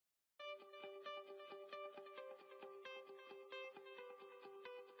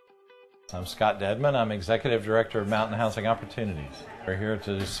I'm Scott Dedman. I'm Executive Director of Mountain Housing Opportunities. We're here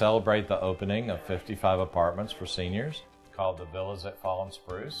to celebrate the opening of 55 apartments for seniors called the Villas at Fallen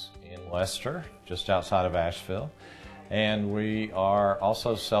Spruce in Leicester, just outside of Asheville. And we are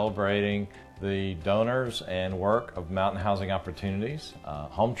also celebrating the donors and work of Mountain Housing Opportunities.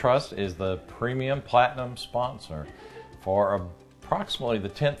 HomeTrust is the premium platinum sponsor for approximately the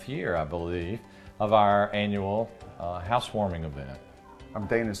 10th year, I believe, of our annual housewarming event. I'm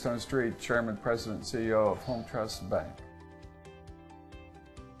Dana Stonestreet, Chairman, President, CEO of HomeTrust Bank.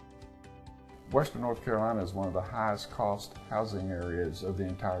 Western North Carolina is one of the highest cost housing areas of the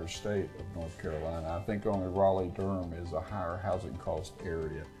entire state of North Carolina. I think only Raleigh-Durham is a higher housing cost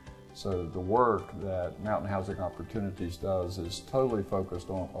area. So the work that Mountain Housing Opportunities does is totally focused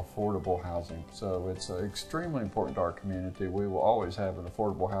on affordable housing. So it's extremely important to our community. We will always have an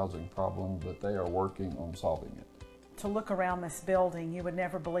affordable housing problem, but they are working on solving it. To look around this building, you would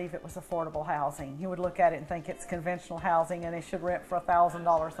never believe it was affordable housing. You would look at it and think it's conventional housing and they should rent for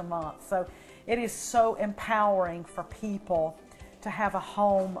 $1,000 a month. So it is so empowering for people to have a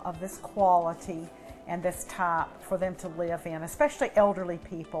home of this quality and this type for them to live in, especially elderly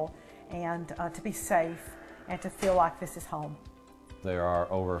people, and to be safe and to feel like this is home. There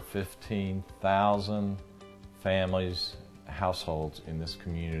are over 15,000 families, households in this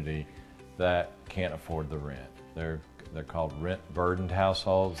community that can't afford the rent. They're called rent-burdened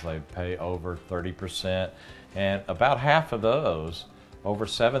households. They pay over 30%, and about half of those, over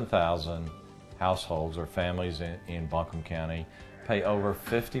 7,000 households or families in Buncombe County, pay over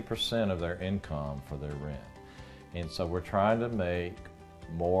 50% of their income for their rent. And so we're trying to make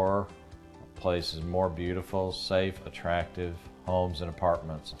more places more beautiful, safe, attractive homes and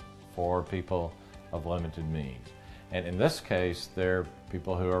apartments for people of limited means. And in this case, they're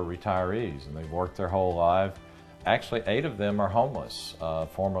people who are retirees and they've worked their whole life. Actually, 8 of them are homeless,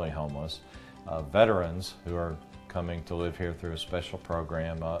 formerly homeless, veterans who are coming to live here through a special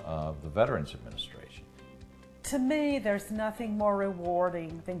program of the Veterans Administration. To me, there's nothing more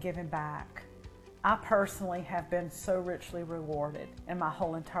rewarding than giving back. I personally have been so richly rewarded in my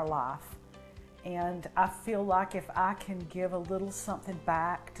whole entire life. And I feel like if I can give a little something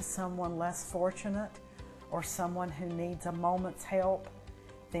back to someone less fortunate or someone who needs a moment's help,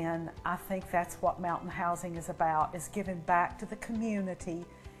 then I think that's what Mountain Housing is about, is giving back to the community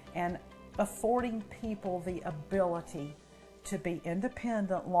and affording people the ability to be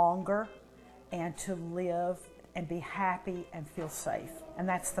independent longer and to live and be happy and feel safe. And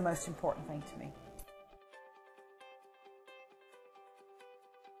that's the most important thing to me.